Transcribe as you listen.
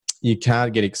you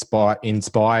can't get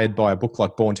inspired by a book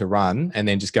like Born to Run and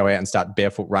then just go out and start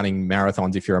barefoot running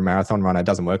marathons if you're a marathon runner. It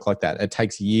doesn't work like that. It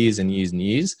takes years and years and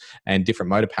years and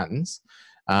different motor patterns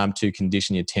to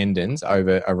condition your tendons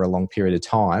over a long period of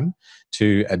time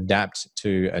to adapt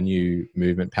to a new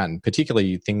movement pattern,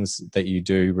 particularly things that you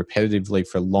do repetitively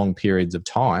for long periods of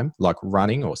time, like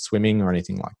running or swimming or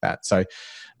anything like that. So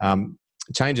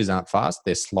changes aren't fast,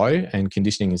 they're slow, and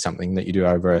conditioning is something that you do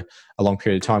over a long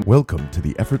period of time. Welcome to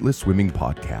the Effortless Swimming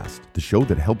Podcast, the show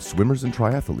that helps swimmers and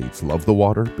triathletes love the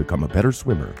water, become a better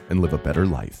swimmer, and live a better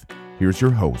life. Here's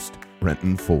your host,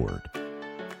 Fenton Ford.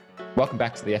 Welcome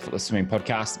back to the Effortless Swimming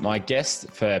Podcast. My guest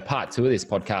for part 2 of this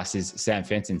podcast is Sam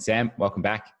Fenton. Sam, welcome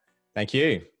back. Thank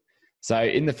you. So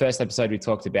in the first episode, we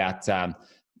talked about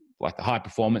like the high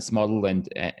performance model and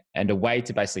a way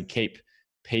to basically keep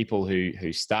people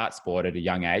who start sport at a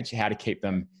young age, how to keep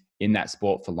them in that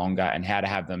sport for longer and how to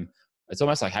have them. It's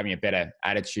almost like having a better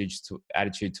attitude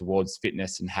towards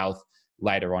fitness and health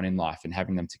later on in life and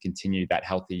having them to continue that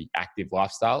healthy, active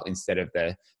lifestyle instead of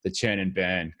the churn and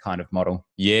burn kind of model.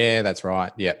 Yeah, that's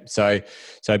right. Yeah. So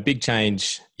big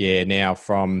change, now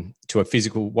to a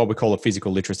physical, what we call a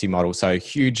physical literacy model. So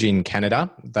huge in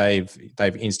Canada. They've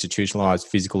institutionalized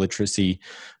physical literacy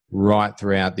right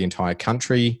throughout the entire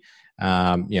country.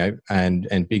 And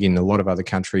big in a lot of other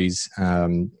countries.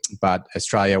 But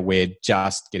Australia, we're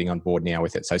just getting on board now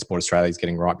with it. So Sport Australia is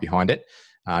getting right behind it.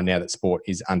 Now that sport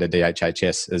is under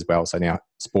DHHS as well. So now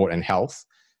sport and health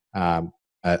are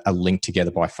linked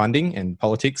together by funding and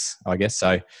politics, I guess.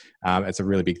 So it's a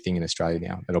really big thing in Australia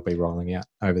now that'll be rolling out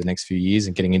over the next few years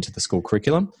and getting into the school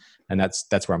curriculum. And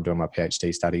that's where I'm doing my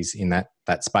PhD studies, in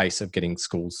that space of getting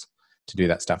schools to do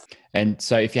that stuff. And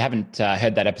so if you haven't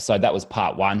heard that episode, that was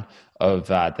part 1 of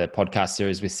the podcast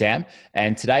series with Sam.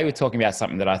 And today we're talking about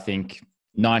something that I think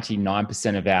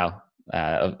 99% of our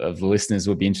of the listeners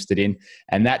would be interested in,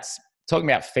 and that's talking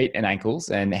about feet and ankles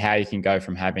and how you can go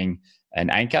from having an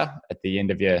anchor at the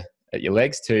end of your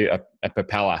legs to a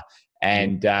propeller.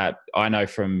 And I know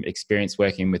from experience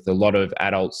working with a lot of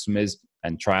adult swimmers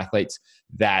and triathletes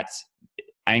that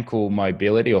ankle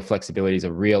mobility or flexibility is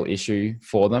a real issue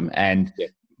for them, and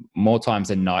more times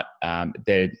than not,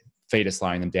 their feet are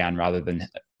slowing them down rather than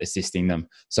assisting them.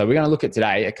 So we're going to look at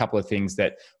today a couple of things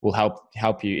that will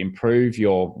help you improve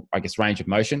your, I guess, range of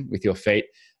motion with your feet,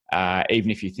 even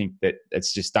if you think that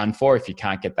it's just done for, if you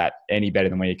can't get that any better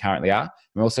than where you currently are.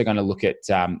 We're also going to look at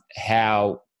some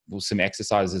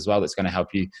exercises as well that's going to help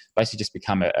you basically just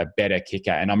become a better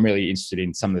kicker. And I'm really interested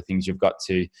in some of the things you've got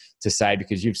to say,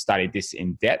 because you've studied this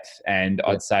in depth, and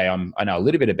I'd say I know a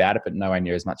little bit about it, but nowhere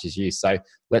near as much as you. So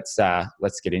let's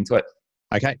get into it.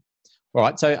 Okay. All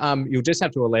right. So you'll just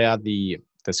have to allow the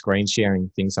screen sharing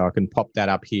thing, so I can pop that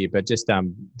up here. But just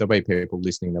there'll be people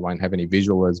listening that won't have any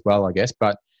visual as well, I guess.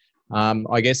 But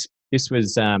I guess this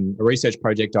was a research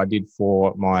project I did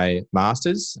for my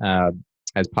master's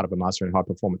as part of a master in high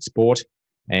performance sport,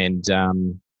 and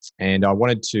I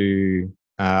wanted to.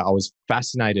 I was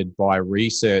fascinated by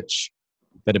research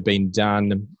that had been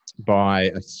done by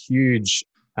a huge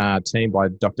team by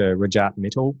Dr. Rajat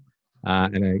Mittal.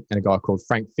 And a guy called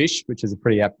Frank Fish, which is a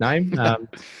pretty apt name,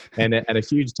 and a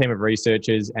huge team of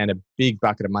researchers and a big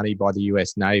bucket of money by the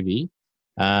US Navy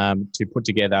to put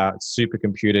together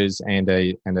supercomputers and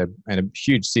a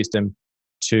huge system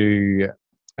to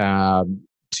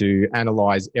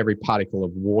analyze every particle of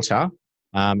water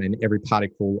and every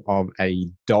particle of a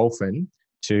dolphin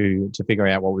to figure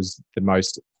out what was the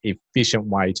most efficient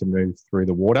way to move through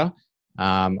the water.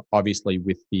 Obviously,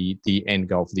 with the end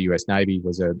goal for the US Navy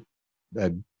was a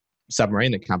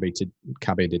submarine that can't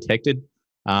be detected.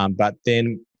 But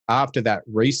then after that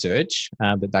research,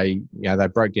 that they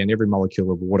broke down every molecule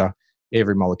of water,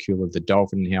 every molecule of the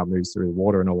dolphin, and how it moves through the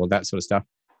water and all of that sort of stuff,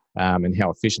 and how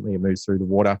efficiently it moves through the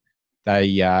water.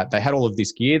 They had all of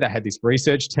this gear. They had this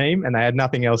research team, and they had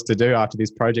nothing else to do after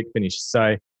this project finished.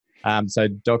 So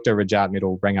Dr. Rajat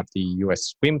Mittal rang up the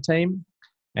US swim team,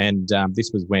 and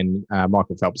this was when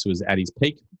Michael Phelps was at his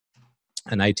peak.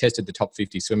 And they tested the top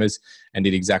 50 swimmers and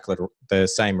did exactly the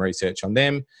same research on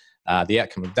them. The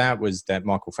outcome of that was that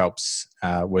Michael Phelps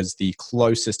was the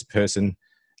closest person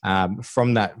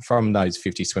from those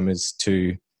 50 swimmers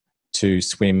to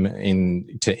swim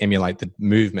to emulate the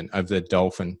movement of the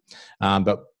dolphin.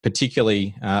 But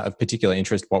particularly of particular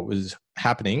interest, what was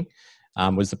happening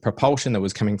was the propulsion that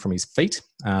was coming from his feet.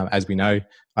 As we know,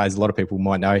 as a lot of people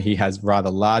might know, he has rather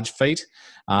large feet,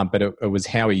 but it was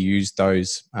how he used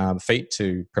those feet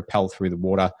to propel through the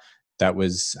water that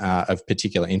was of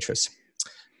particular interest.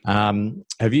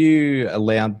 Have you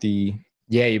allowed the...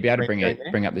 Yeah, you'll be able to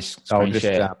bring up this screen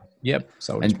share. Yep.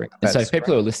 So And so if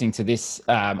people are listening to this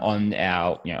on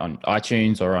our, on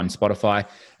iTunes or on Spotify,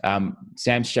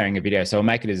 Sam's sharing a video. So we'll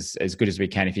make it as good as we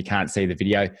can if you can't see the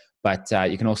video. But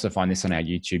you can also find this on our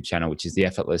YouTube channel, which is the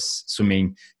Effortless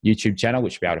Swimming YouTube channel,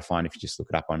 which you'll be able to find if you just look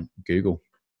it up on Google.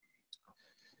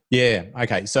 Yeah.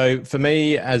 Okay. So for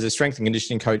me, as a strength and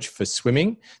conditioning coach for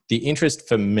swimming, the interest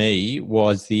for me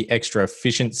was the extra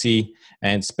efficiency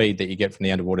and speed that you get from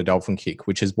the underwater dolphin kick,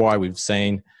 which is why we've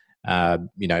seen,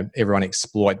 everyone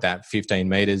exploit that 15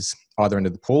 meters either end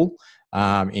of the pool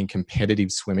in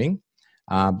competitive swimming.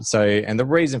 And the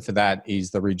reason for that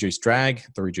is the reduced drag,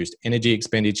 the reduced energy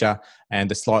expenditure, and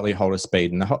the slightly higher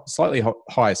speed. And the slightly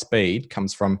higher speed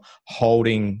comes from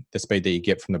holding the speed that you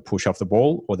get from the push off the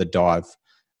ball or the dive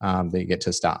that you get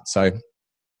to start. So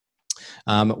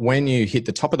when you hit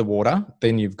the top of the water,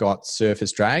 then you've got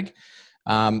surface drag,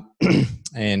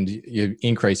 and you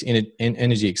increase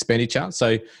energy expenditure.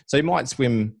 So you might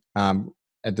swim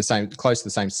at close to the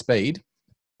same speed,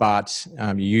 but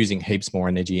you're using heaps more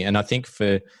energy. And I think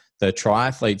for the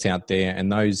triathletes out there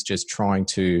and those just trying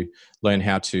to learn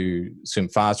how to swim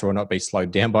faster or not be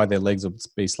slowed down by their legs or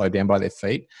be slowed down by their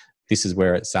feet, this is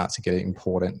where it starts to get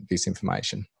important, this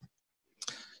information.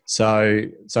 So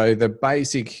the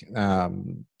basic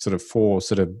sort of four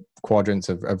sort of quadrants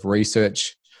of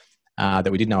research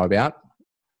that we did know about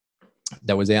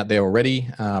that was out there already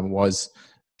was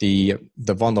the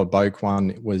von der Boek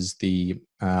one was the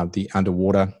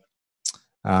underwater,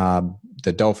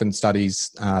 the dolphin studies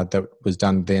that was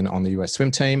done then on the US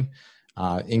swim team,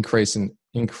 increase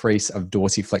of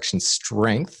dorsiflexion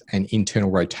strength and internal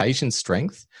rotation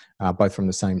strength, both from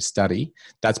the same study.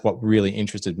 That's what really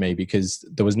interested me because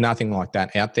there was nothing like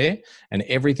that out there. And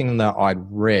everything that I'd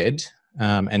read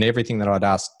and everything that I'd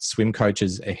asked swim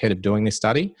coaches ahead of doing this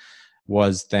study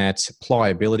was that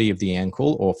pliability of the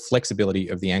ankle or flexibility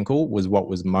of the ankle was what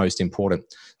was most important.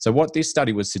 So what this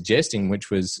study was suggesting, which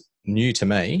was new to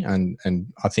me and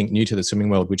I think new to the swimming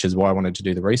world, which is why I wanted to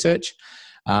do the research,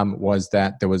 was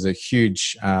that there was a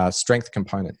huge strength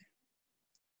component.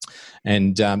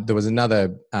 And there was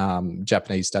another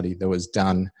Japanese study that was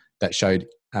done that showed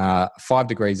 5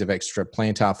 degrees of extra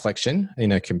plantar flexion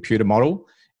in a computer model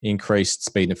increased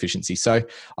speed and efficiency. So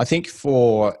I think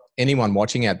for anyone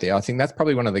watching out there, I think that's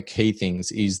probably one of the key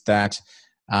things is that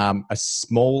a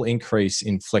small increase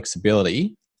in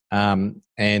flexibility and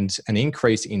an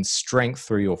increase in strength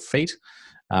through your feet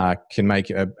can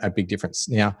make a big difference.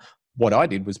 Now, what I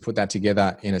did was put that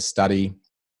together in a study,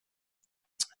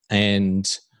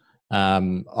 and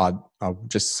I'll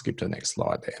just skip to the next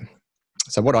slide there.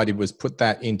 So what I did was put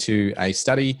that into a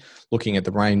study looking at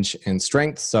the range and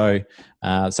strength. So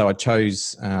I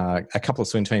chose a couple of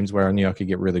swim teams where I knew I could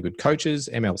get really good coaches,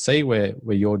 MLC, where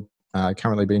you're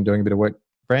currently been doing a bit of work,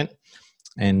 Brent,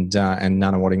 and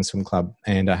Nunawading Swim Club.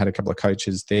 And I had a couple of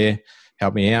coaches there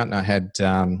help me out. And I had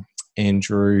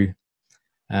Andy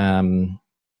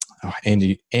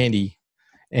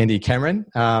Cameron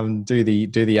do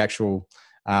the actual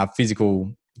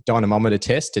physical dynamometer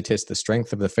test to test the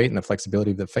strength of the feet and the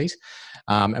flexibility of the feet.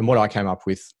 And what I came up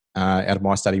with out of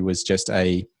my study was just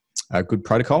a good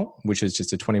protocol, which is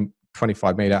just a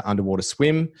 25 meter underwater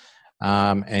swim,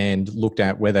 and looked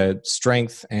at whether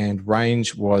strength and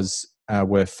range were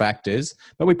factors,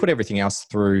 but we put everything else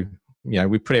through.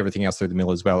 We put everything else through the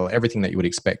mill as well, everything that you would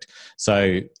expect.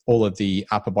 So all of the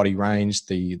upper body range,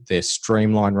 their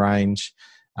streamline range,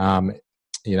 and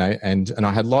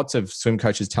I had lots of swim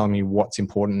coaches telling me what's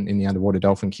important in the underwater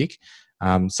dolphin kick.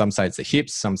 Some say it's the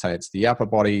hips, some say it's the upper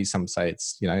body, some say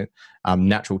it's,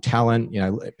 natural talent.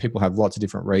 People have lots of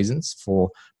different reasons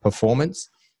for performance.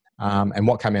 And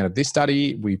what came out of this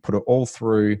study, we put it all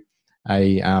through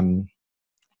a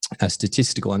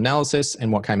statistical analysis.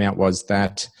 And what came out was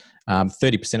that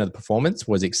 30% of the performance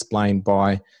was explained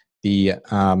by the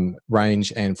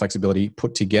range and flexibility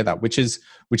put together, which is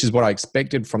what I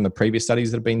expected from the previous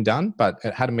studies that have been done, but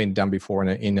it hadn't been done before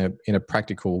in a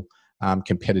practical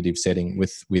competitive setting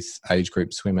with age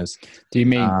group swimmers. Do you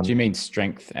mean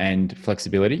strength and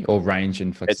flexibility, or range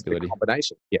and flexibility? It's the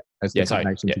combination. Yeah, it's the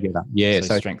combination together. Yeah,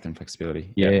 so strength and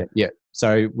flexibility. Yeah.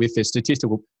 So with the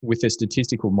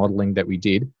statistical modelling that we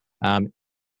did,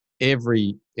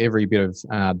 every bit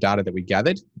of data that we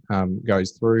gathered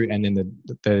goes through, and then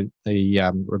the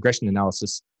regression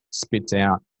analysis spits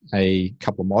out a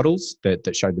couple of models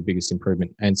that showed the biggest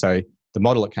improvement. And so the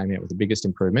model that came out with the biggest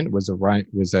improvement was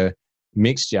a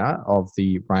mixture of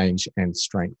the range and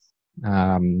strength,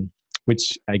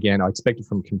 which again I expected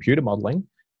from computer modeling,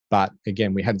 but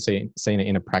again we hadn't seen it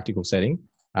in a practical setting,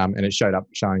 and it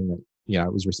showing that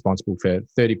it was responsible for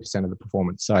 30% of the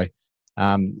performance. So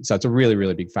it's a really,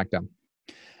 really big factor.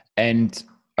 And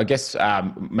I guess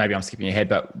maybe I'm skipping ahead,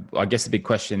 but I guess the big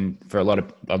question for a lot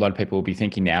of people will be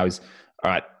thinking now is,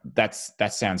 all right, that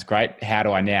sounds great. How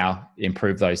do I now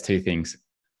improve those two things?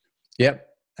 Yep.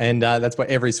 And that's what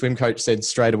every swim coach said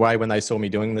straight away when they saw me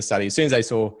doing the study. As soon as they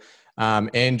saw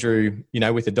Andrew,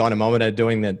 with the dynamometer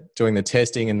doing the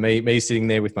testing, and me sitting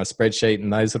there with my spreadsheet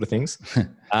and those sort of things,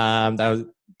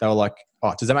 they were like,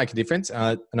 "Oh, does that make a difference?"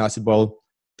 And I said, "Well,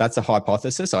 that's a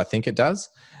hypothesis. I think it does."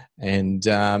 And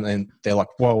they're like,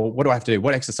 "Well, what do I have to do?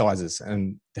 What exercises?"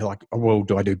 And they're like, "Oh, well,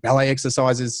 do I do ballet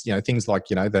exercises? Things like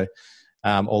the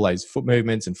all those foot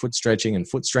movements and foot stretching and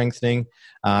foot strengthening."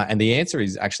 And the answer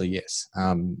is actually yes.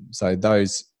 So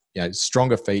those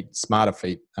stronger feet, smarter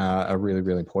feet are really,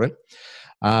 really important.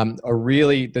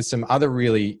 There's some other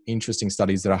really interesting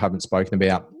studies that I haven't spoken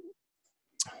about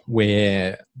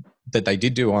that they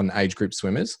did do on age group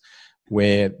swimmers,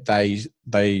 where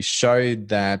they showed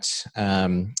that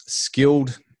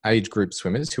skilled age group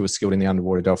swimmers who were skilled in the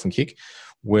underwater dolphin kick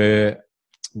were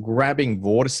grabbing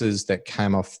vortices that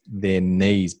came off their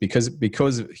knees because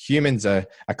humans are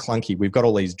clunky. We've got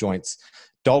all these joints.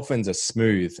 Dolphins are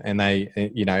smooth, and they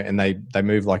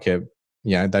move like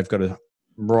they've got a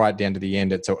right down to the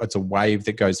end. It's a wave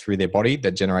that goes through their body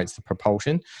that generates the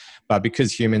propulsion. But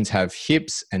because humans have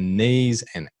hips and knees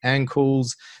and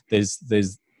ankles, there's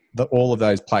all of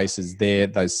those places there,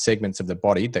 those segments of the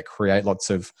body that create lots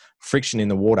of friction in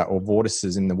the water or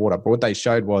vortices in the water. But what they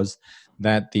showed was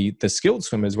that the skilled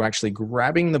swimmers were actually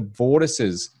grabbing the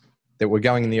vortices that were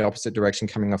going in the opposite direction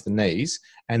coming off the knees,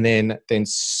 and then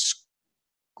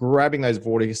grabbing those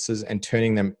vortices and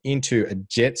turning them into a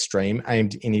jet stream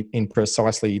aimed in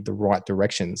precisely the right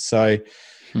direction. So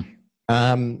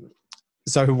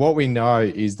so what we know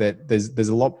is that there's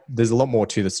a lot more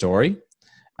to the story,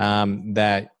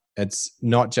 that it's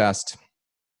not just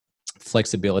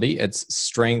flexibility, it's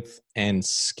strength and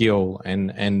skill,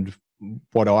 and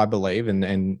what I believe,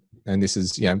 and this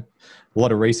is a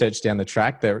lot of research down the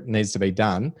track that needs to be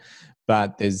done,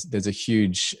 but there's a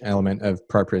huge element of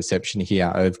proprioception here,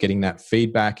 of getting that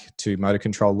feedback to motor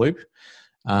control loop,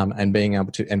 and being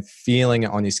able to and feeling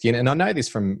it on your skin. And I know this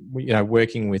from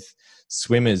working with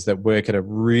swimmers that work at a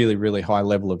really, really high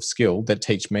level of skill that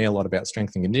teach me a lot about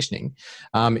strength and conditioning,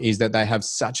 is that they have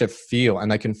such a feel,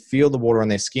 and they can feel the water on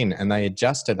their skin, and they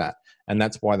adjust to that. And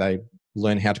that's why they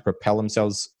learn how to propel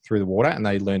themselves through the water, and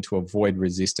they learn to avoid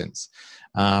resistance.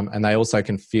 And they also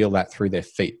can feel that through their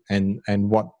feet. And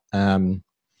what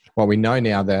we know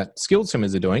now that skilled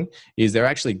swimmers are doing is they're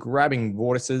actually grabbing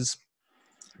vortices.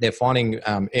 They're finding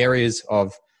areas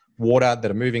of water that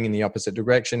are moving in the opposite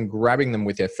direction, grabbing them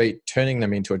with their feet, turning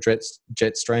them into a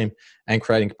jet stream, and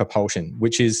creating propulsion,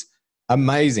 which is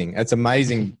amazing. It's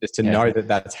amazing just to know that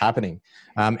that's happening.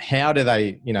 How do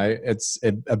they,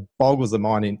 it boggles the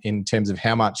mind in terms of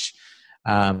how much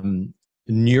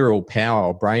neural power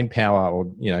or brain power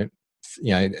or,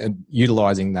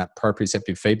 utilizing that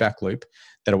proprioceptive feedback loop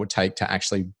that it would take to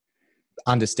actually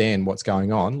understand what's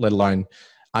going on, let alone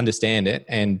understand it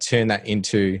and turn that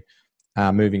into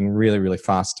moving really, really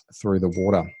fast through the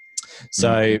water.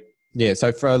 So,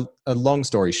 so for a long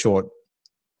story short,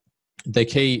 the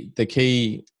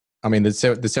key, I mean, there's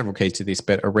several keys to this,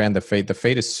 but around the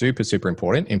feet is super, super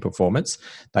important in performance.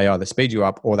 They either speed you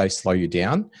up or they slow you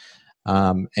down.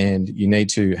 And you need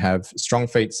to have strong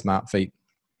feet, smart feet,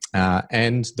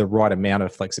 and the right amount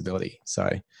of flexibility. So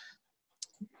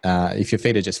if your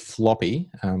feet are just floppy,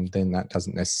 then that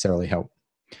doesn't necessarily help.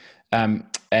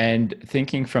 And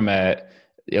thinking from a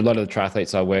lot of the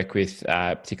triathletes I work with,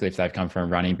 particularly if they've come from a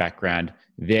running background,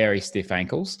 very stiff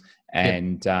ankles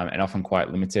and often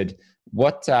quite limited.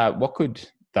 What could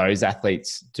those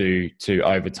athletes do to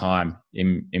over time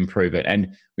improve it?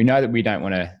 And we know that we don't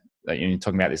want to,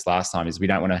 talking about this last time, is we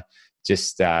don't want to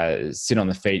just sit on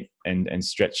the feet and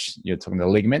stretch. You're talking the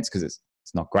ligaments because it's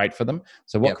not great for them.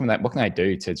 So what can they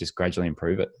do to just gradually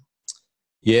improve it?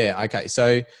 Yeah. Okay.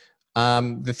 So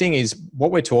the thing is,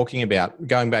 what we're talking about,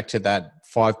 going back to that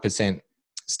 5%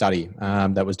 study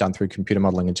that was done through computer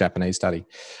modeling, a Japanese study,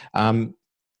 a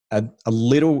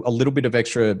little bit of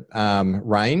extra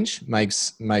range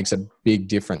makes a big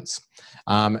difference.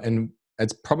 And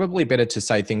it's probably better to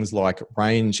say things like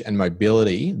range and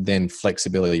mobility than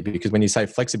flexibility, because when you say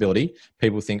flexibility,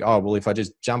 people think, oh, well, if I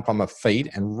just jump on my feet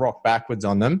and rock backwards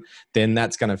on them, then they're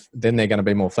going to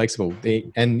be more flexible.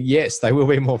 And yes, they will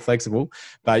be more flexible,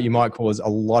 but you might cause a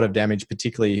lot of damage,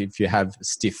 particularly if you have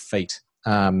stiff feet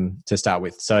to start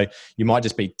with. So you might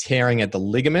just be tearing at the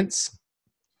ligaments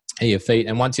of your feet,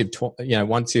 and once you've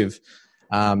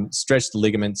stretched the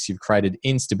ligaments, you've created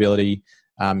instability.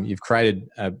 You've created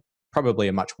probably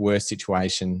a much worse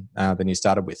situation than you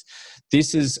started with.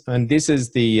 This is the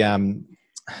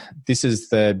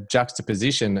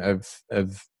juxtaposition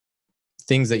of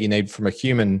things that you need from a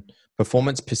human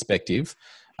performance perspective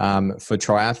for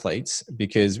triathletes,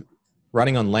 because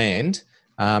running on land,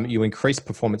 you increase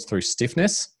performance through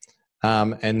stiffness,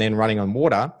 and then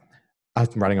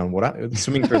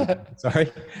swimming through,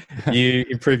 sorry, you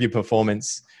improve your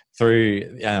performance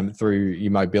through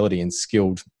your mobility and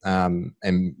skilled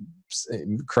and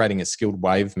creating a skilled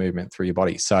wave movement through your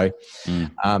body. So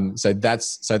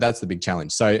that's the big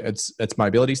challenge. So it's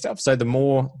mobility stuff. So the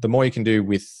more you can do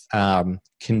with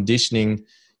conditioning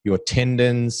your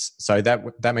tendons, so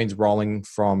that means rolling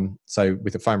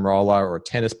with a foam roller or a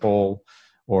tennis ball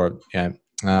or a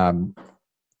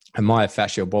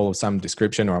myofascial ball of some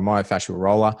description, or a myofascial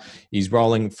roller, is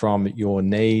rolling from your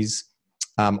knees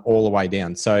all the way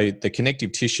down. So the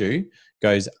connective tissue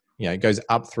goes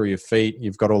up through your feet.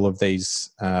 You've got all of these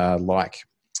like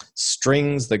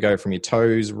strings that go from your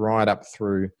toes right up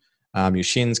through your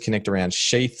shins, connect around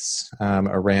sheaths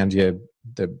around the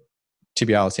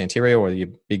tibialis anterior, or your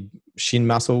big shin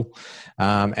muscle,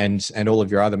 and all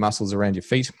of your other muscles around your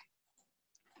feet.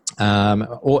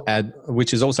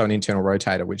 Which is also an internal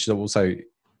rotator, which is also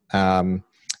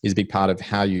is a big part of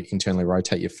how you internally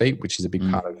rotate your feet, which is a big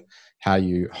part of how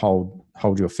you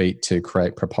hold your feet to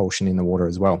create propulsion in the water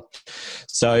as well.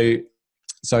 So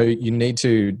you need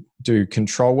to do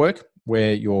control work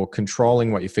where you're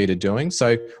controlling what your feet are doing.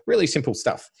 So really simple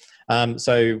stuff.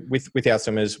 So with our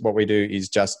swimmers, what we do is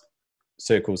just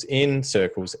circles in,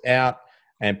 circles out,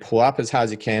 and pull up as hard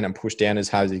as you can and push down as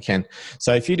hard as you can.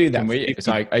 So if you do that...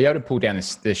 are you able to pull down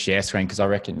the share screen? Because I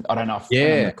don't know if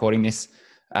I'm recording this,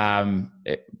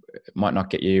 it might not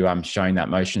get you showing that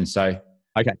motion. So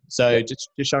okay, so just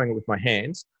showing it with my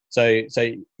hands. So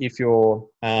if you're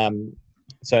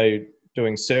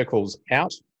doing circles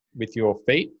out with your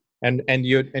feet, and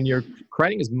you're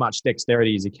creating as much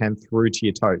dexterity as you can through to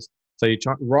your toes. So you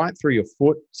try right through your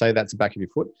foot. Say that's the back of your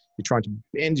foot. You're trying to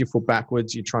bend your foot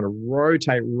backwards. You're trying to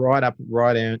rotate right up,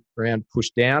 right around, push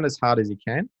down as hard as you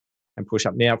can, and push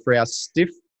up. Now, for our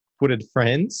stiff-footed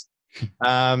friends,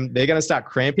 they're going to start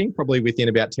cramping probably within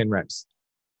about 10 reps.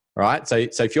 All right. So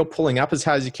if you're pulling up as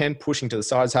hard as you can, pushing to the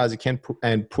side as hard as you can,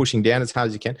 and pushing down as hard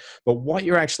as you can, but what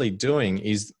you're actually doing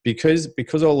is because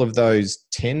all of those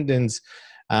tendons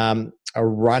are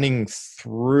running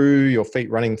through your feet,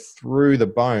 running through the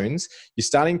bones, you're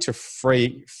starting to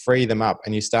free them up,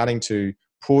 and you're starting to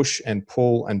push and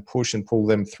pull and push and pull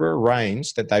them through a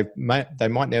range that they might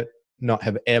not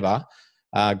have ever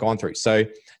gone through. So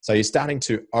you're starting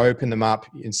to open them up,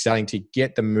 you're starting to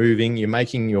get them moving, you're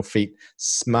making your feet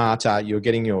smarter, you're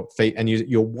getting your feet, and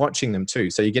you're watching them too.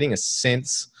 So you're getting a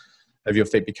sense of your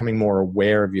feet, becoming more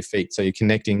aware of your feet. So you're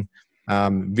connecting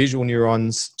visual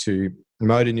neurons to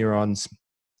motor neurons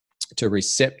to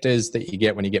receptors that you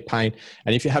get when you get pain.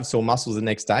 And if you have sore muscles the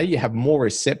next day, you have more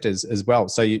receptors as well.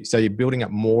 So you're building up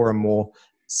more and more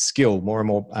skill, more and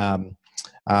more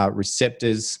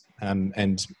receptors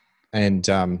and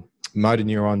motor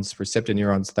neurons, receptor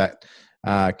neurons that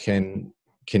can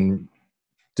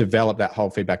develop that whole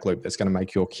feedback loop that's going to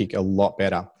make your kick a lot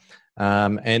better.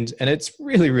 And it's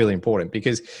really, really important,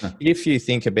 because if you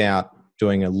think about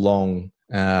doing a long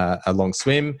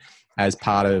swim as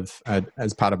part of an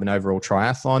overall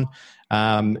triathlon,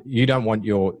 you don't want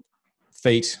your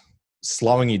feet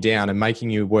slowing you down and making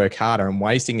you work harder and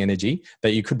wasting energy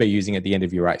that you could be using at the end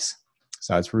of your race.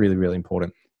 So it's really, really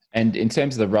important. And in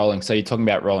terms of the rolling, so you're talking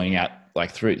about rolling out like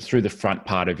through the front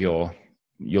part of your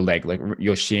leg, like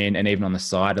your shin, and even on the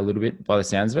side a little bit by the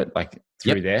sounds of it, like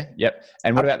through there. Yep.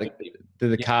 And what about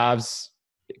the calves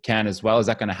can as well? Is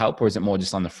that going to help, or is it more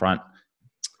just on the front?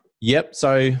 Yep.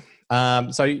 So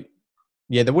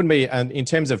yeah, there wouldn't be in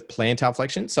terms of plantar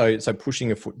flexion. So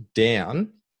pushing a foot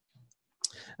down.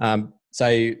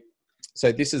 So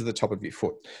this is the top of your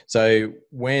foot. So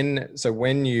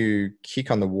when you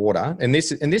kick on the water, and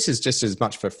this is just as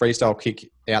much for freestyle kick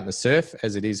out in the surf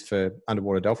as it is for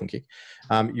underwater dolphin kick.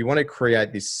 You want to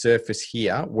create this surface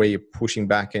here where you're pushing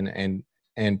back and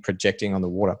projecting on the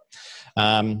water.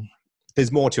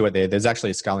 There's more to it there. There's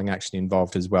actually a sculling action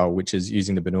involved as well, which is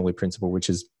using the Bernoulli principle, which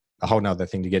is a whole nother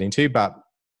thing to get into. But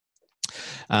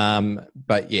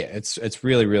yeah, it's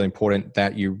really, really important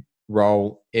that you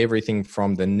roll everything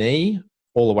from the knee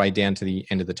all the way down to the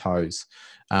end of the toes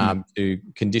to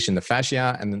condition the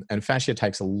fascia. And fascia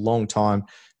takes a long time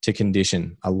to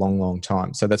condition, a long, long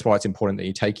time. So that's why it's important that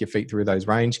you take your feet through those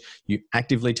range. You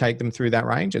actively take them through that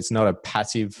range. It's not a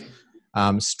passive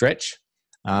stretch.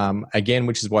 Again,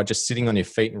 which is why just sitting on your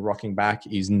feet and rocking back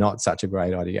is not such a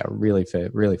great idea, really for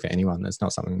anyone. That's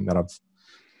not something that I've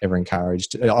ever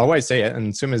encouraged. I always see it,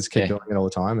 and swimmers keep doing it all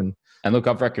the time. And look,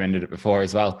 I've recommended it before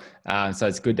as well. So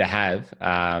it's good to have.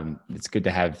 It's good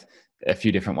to have a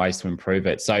few different ways to improve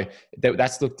it. So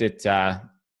that's looked at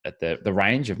the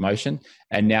range of motion.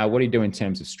 And now, what do you do in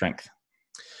terms of strength?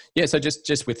 Yeah, so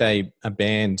just with a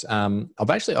band, I'll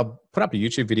put up a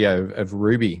YouTube video of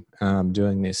Ruby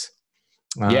doing this.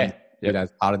 As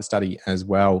part of the study as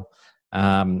well.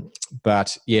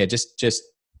 But yeah, just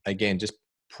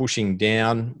pushing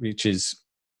down, which is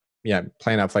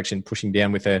plantar flexion, pushing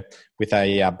down with a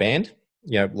band,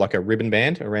 like a ribbon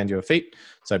band around your feet.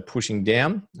 So pushing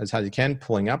down as hard as you can,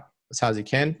 pulling up as hard as you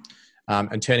can,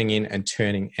 and turning in and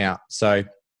turning out. So,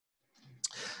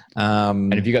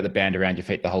 and have you got the band around your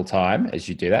feet the whole time as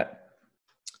you do that?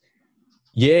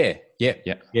 Yeah,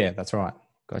 that's right.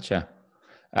 Gotcha.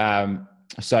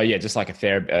 So yeah, just like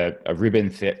a ribbon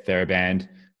TheraBand,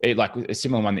 like a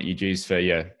similar one that you'd use for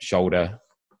your shoulder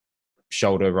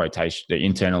rotation, the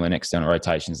internal and external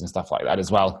rotations and stuff like that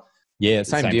as well. Yeah,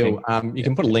 same deal. You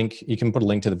can put a link. You can put a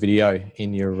link to the video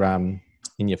in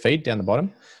your feed down the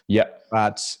bottom. Yeah,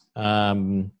 but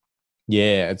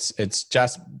it's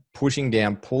just pushing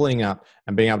down, pulling up,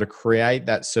 and being able to create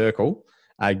that circle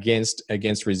against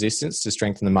resistance to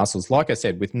strengthen the muscles. Like I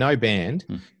said, with no band.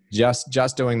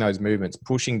 Just doing those movements,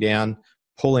 pushing down,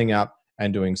 pulling up,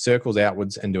 and doing circles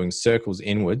outwards and doing circles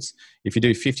inwards. If you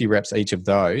do 50 reps each of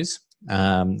those,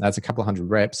 that's a couple of hundred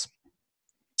reps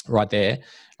right there.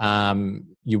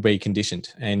 You'll be conditioned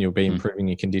and you'll be improving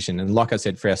your condition. And like I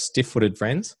said, for our stiff-footed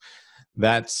friends,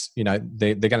 that's,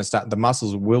 they're going to start, the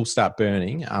muscles will start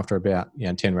burning after about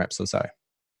 10 reps or so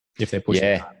if they're pushing.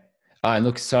 Yeah. And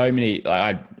look, so many, I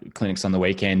had clinics on the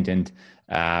weekend and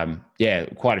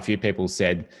quite a few people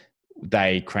said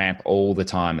they cramp all the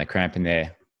time. They cramp in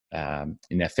their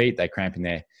feet, they cramp in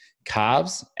their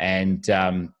calves. And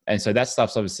so that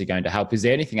stuff's obviously going to help. Is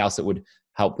there anything else that would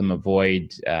help them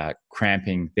avoid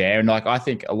cramping there? And I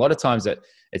think a lot of times it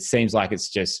seems like it's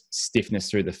just stiffness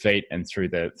through the feet and through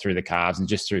the calves and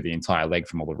just through the entire leg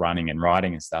from all the running and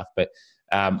riding and stuff. But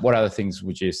what other things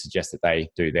would you suggest that they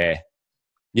do there?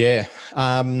 Yeah.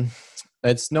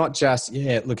 It's not just,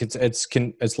 look,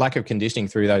 it's lack of conditioning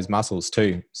through those muscles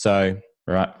too. So,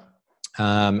 right.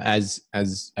 As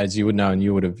you would know and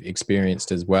you would have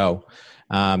experienced as well,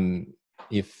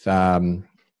 if when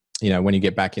you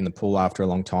get back in the pool after a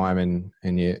long time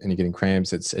and you're getting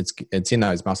cramps, it's in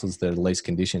those muscles that are least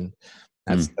conditioned.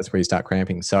 That's where you start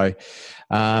cramping. So,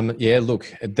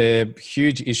 look, the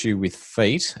huge issue with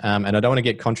feet, and I don't want to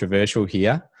get controversial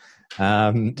here.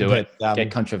 Get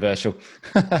controversial.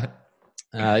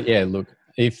 Look,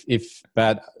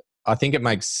 but I think it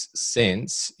makes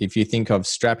sense if you think of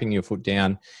strapping your foot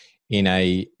down in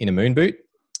a moon boot,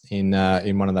 in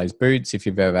one of those boots. If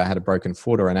you've ever had a broken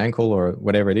foot or an ankle or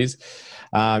whatever it is,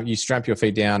 you strap your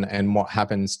feet down, and what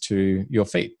happens to your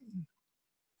feet?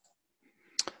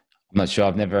 I'm not sure.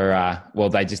 I've never.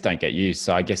 They just don't get used.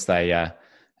 So I guess they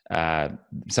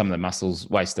some of the muscles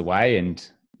waste away, and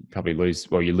probably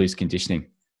you lose conditioning.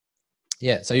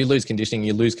 Yeah, so you lose conditioning,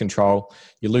 you lose control,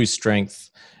 you lose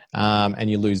strength, and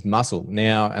you lose muscle.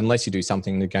 Now, unless you do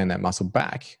something to gain that muscle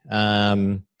back,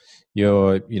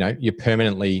 you're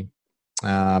permanently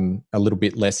a little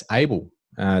bit less able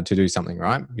to do something,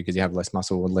 right? Because you have less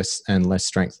muscle or less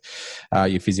strength.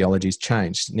 Your physiology's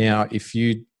changed. Now, if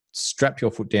you strap your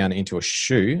foot down into a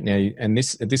shoe, and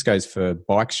this goes for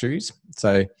bike shoes,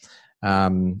 so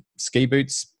ski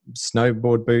boots,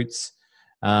 snowboard boots,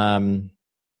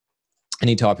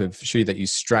 any type of shoe that you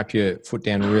strap your foot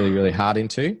down really, really hard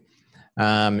into,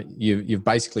 you've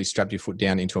basically strapped your foot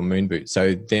down into a moon boot.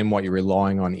 So then what you're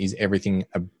relying on is everything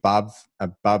above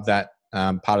that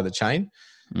part of the chain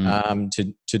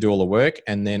to do all the work.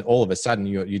 And then all of a sudden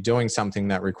you're doing something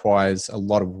that requires a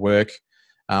lot of work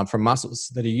from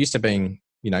muscles that are used to being,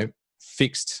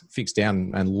 fixed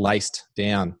down and laced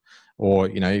down. Or,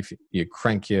 if you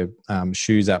crank your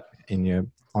shoes up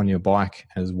on your bike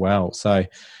as well. So,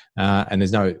 and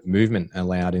there's no movement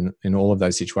allowed in all of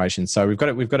those situations. So we've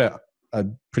got a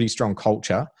pretty strong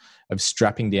culture of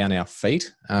strapping down our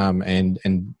feet and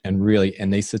really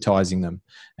anesthetizing them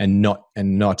and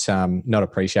not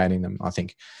appreciating them, I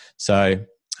think. So,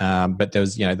 but there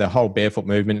was the whole barefoot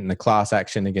movement and the class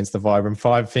action against the Vibram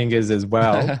 5 fingers as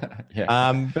well.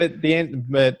 Yeah. But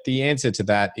the answer to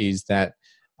that is that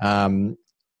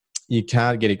you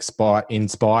can't get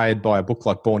inspired by a book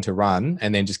like Born to Run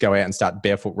and then just go out and start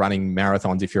barefoot running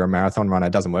marathons if you're a marathon runner.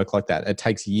 It doesn't work like that. It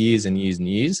takes years and years and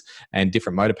years and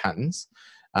different motor patterns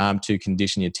to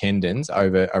condition your tendons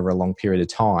over a long period of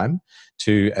time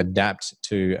to adapt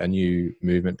to a new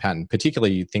movement pattern,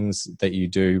 particularly things that you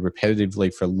do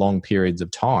repetitively for long periods of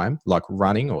time, like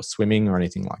running or swimming or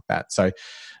anything like that. So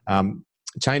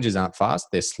changes aren't fast,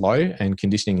 they're slow, and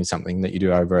conditioning is something that you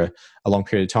do over a long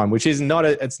period of time, which is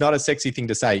it's not a sexy thing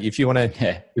to say. If you want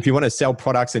to sell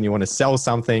products and you want to sell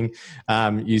something,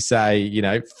 you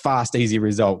say, fast, easy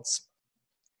results.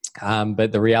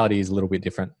 But the reality is a little bit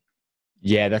different.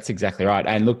 Yeah, that's exactly right.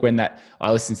 And look,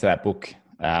 I listened to that book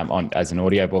as an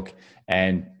audiobook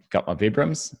and got my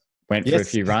Vibrams, went for a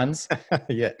few runs,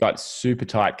 got super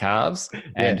tight calves,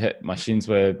 and my shins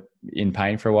were in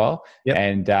pain for a while,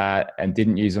 and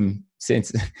didn't use them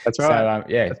since. That's right.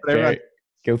 So very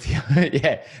guilty.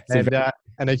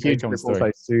 And a huge group also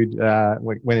sued,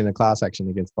 went in a class action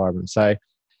against Vibram. So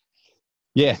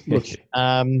look,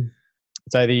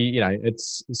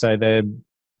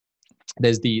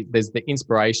 there's the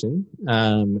inspiration,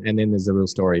 and then there's the real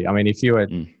story. I mean, if you're a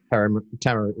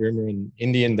Tamarind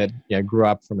Indian that grew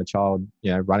up from a child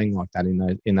running like that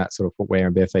in that sort of footwear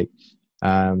and bare feet,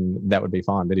 that would be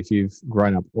fine. But if you've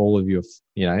grown up all of your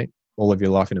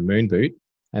life in a moon boot,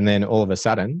 and then all of a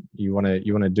sudden you want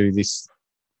to do this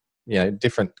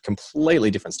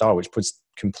completely different style, which puts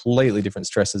completely different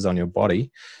stresses on your body,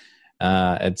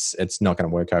 it's not going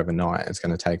to work overnight. It's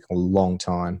going to take a long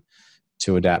time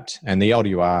to adapt, and the older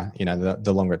you are,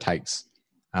 the longer it takes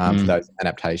for those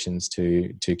adaptations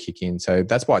to kick in. So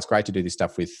that's why it's great to do this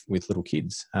stuff with little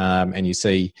kids. And you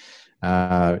see,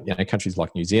 countries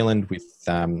like New Zealand with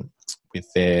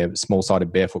their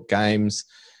small-sided barefoot games,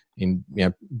 in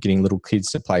getting little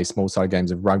kids to play small-sided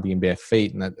games of rugby in bare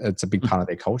feet, and it's a big part of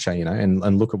their culture.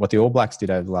 And look at what the All Blacks did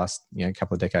over the last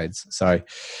couple of decades. So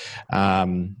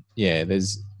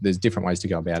there's different ways to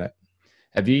go about it.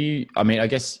 Have you, I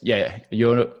guess,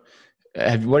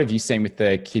 what have you seen with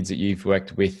the kids that you've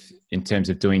worked with in terms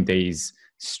of doing these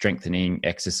strengthening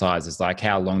exercises? Like,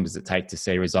 how long does it take to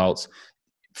see results?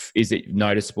 Is it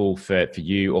noticeable for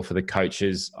you or for the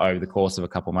coaches over the course of a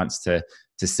couple of months to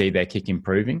see their kick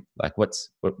improving? Like, what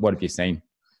have you seen?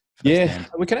 We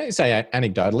can only say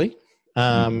anecdotally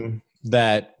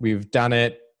that we've done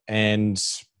it, and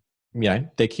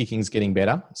their kicking's getting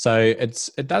better. So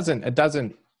it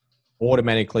doesn't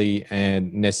automatically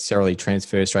and necessarily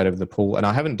transfer straight over the pool. And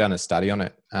I haven't done a study on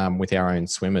it with our own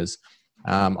swimmers.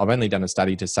 I've only done a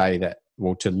study to say that,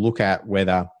 to look at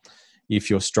whether, if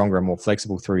you're stronger and more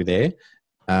flexible through there,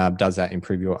 does that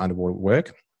improve your underwater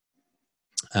work?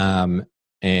 And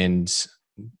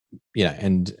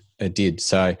it did.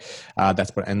 So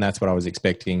that's what I was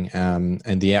expecting.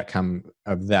 And the outcome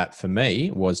of that for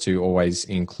me was to always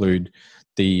include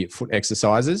the foot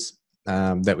exercises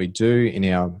that we do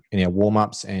in our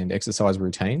warm-ups and exercise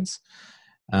routines,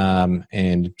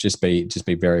 and just be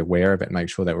very aware of it. Make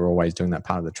sure that we're always doing that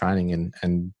part of the training.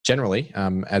 And generally,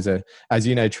 as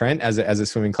Trent, as a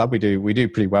swimming club, we do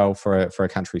pretty well for a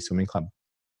country swimming club.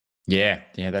 Yeah,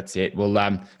 that's it. Well,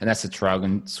 and that's the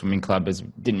Traralgon Swimming Club.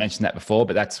 Didn't mention that before,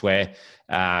 but that's where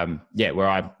where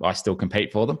I still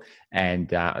compete for them, and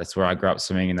that's where I grew up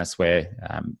swimming, and that's where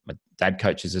my dad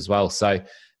coaches as well. So.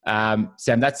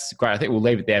 Sam, that's great. I think we'll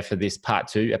leave it there for this part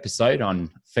 2 episode on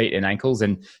feet and ankles.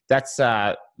 And that's,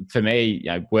 for me,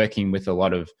 working with a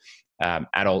lot of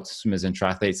adult swimmers and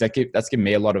triathletes, that's given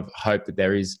me a lot of hope that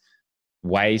there is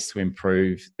ways to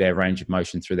improve their range of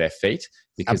motion through their feet,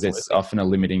 because Absolutely. It's often a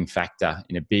limiting factor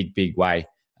in a big, big way.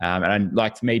 And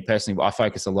like, for me personally, I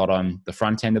focus a lot on the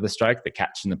front end of the stroke, the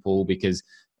catch in the pool, because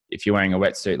if you're wearing a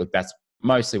wetsuit, look, that's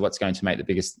mostly what's going to make the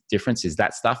biggest difference is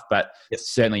that stuff, but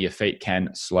certainly your feet can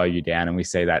slow you down, and we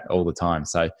see that all the time.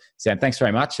 So Sam, thanks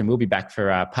very much, and we'll be back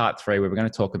for part 3, where we're going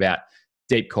to talk about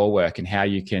deep core work and how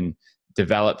you can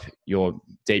develop your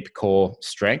deep core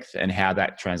strength and how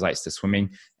that translates to swimming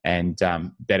and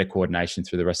better coordination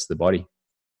through the rest of the body.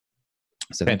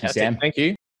 So thank you, Sam. Thank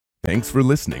you. Thanks for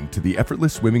listening to the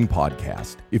Effortless Swimming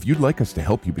Podcast. If you'd like us to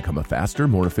help you become a faster,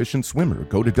 more efficient swimmer,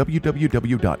 go to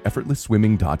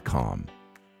www.effortlessswimming.com.